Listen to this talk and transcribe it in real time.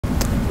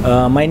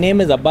My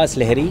name is Abbas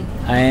Lehry.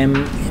 I am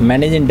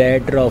Managing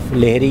Director of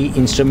Lehry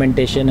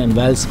Instrumentation and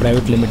Valves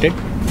Private Limited.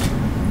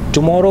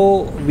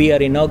 Tomorrow we are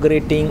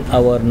inaugurating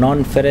our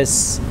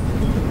non-ferrous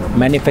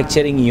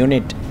manufacturing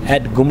unit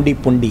at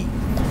Gummudipondi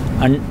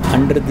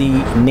under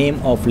the name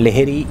of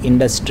Lehry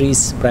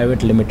Industries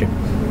Private Limited.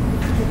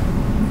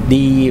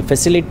 The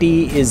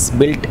facility is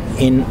built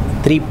in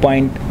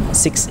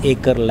 3.6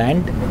 acre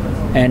land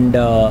and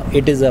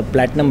it is a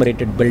platinum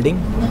rated building.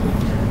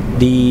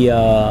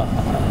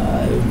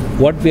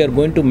 What we are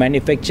going to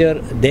manufacture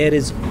there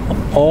is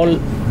all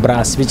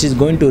brass, which is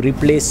going to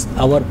replace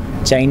our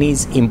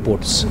Chinese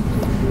imports.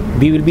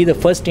 We will be the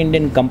first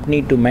Indian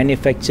company to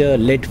manufacture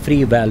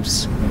lead-free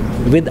valves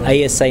with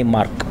ISI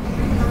mark.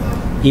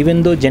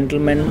 Even though,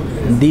 gentlemen,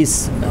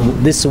 this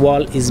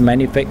valve is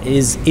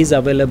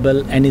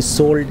available and is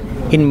sold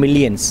in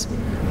millions,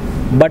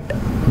 but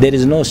there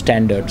is no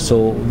standard.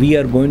 So we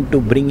are going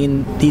to bring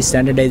in the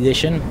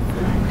standardization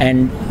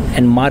and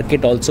mark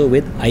it also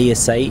with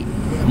ISI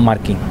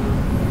marking.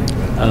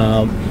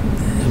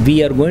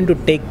 We are going to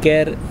take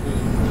care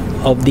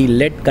of the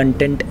lead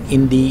content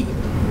in the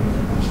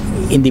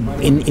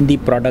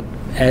product,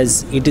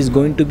 as it is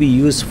going to be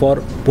used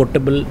for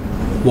potable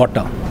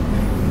water.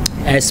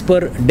 As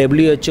per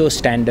WHO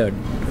standard,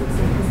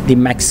 the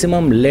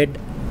maximum lead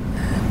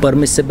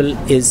permissible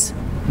is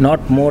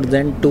not more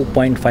than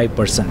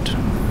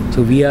 2.5%.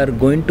 So we are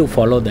going to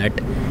follow that,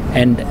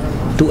 and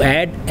to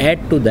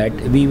add to that,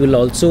 we will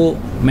also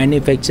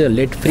manufacture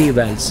lead-free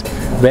valves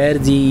where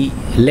the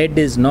lead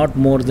is not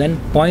more than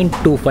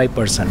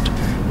 0.25%,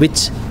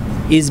 which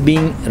is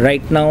being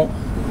right now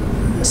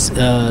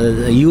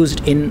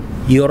used in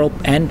Europe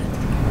and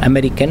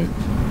American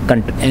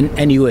country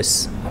and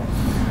US.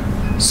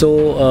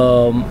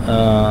 So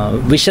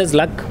wish us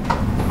luck,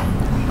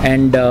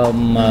 and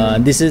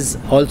this is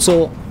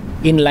also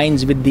in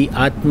lines with the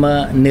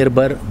Atma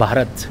Nirbhar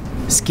Bharat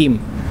scheme,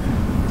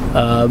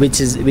 which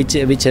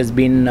has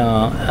been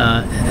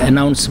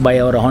announced by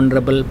our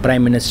Honorable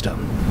Prime Minister.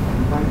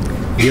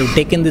 We have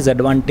taken this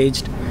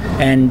advantage,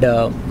 and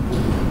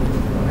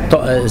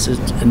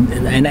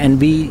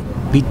we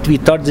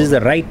thought this is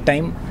the right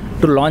time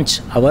to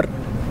launch our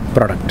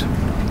product.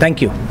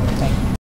 Thank you.